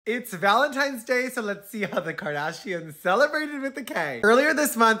It's Valentine's Day, so let's see how the Kardashians celebrated with the K. Earlier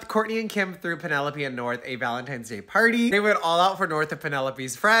this month, Kourtney and Kim threw Penelope and North a Valentine's Day party. They went all out for North and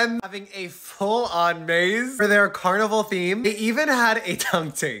Penelope's friends, having a full-on maze for their carnival theme. They even had a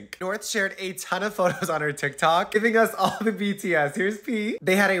tongue tank. North shared a ton of photos on her TikTok, giving us all the BTS. Here's P.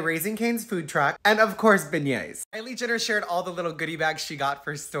 They had a Raising Cane's food truck, and of course, beignets. Kylie Jenner shared all the little goodie bags she got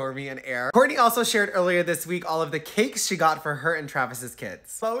for Stormi and Air. Kourtney also shared earlier this week all of the cakes she got for her and Travis's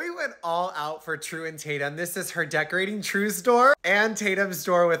kids. Khloé went all out for True and Tatum. This is her decorating True store and Tatum's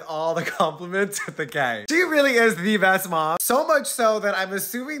store with all the compliments with the K. She really is the best mom. So much so that I'm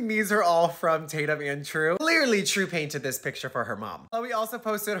assuming these are all from Tatum and True. Clearly True painted this picture for her mom. Khloé also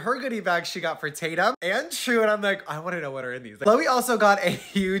posted her goodie bag she got for Tatum and True, and I'm like, I want to know what are in these. Khloé also got a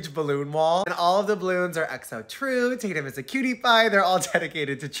huge balloon wall, and all of the balloons are XO True. Tatum is a cutie pie. They're all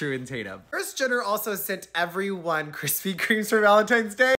dedicated to True and Tatum. Kris Jenner also sent everyone Krispy Kremes for Valentine's Day.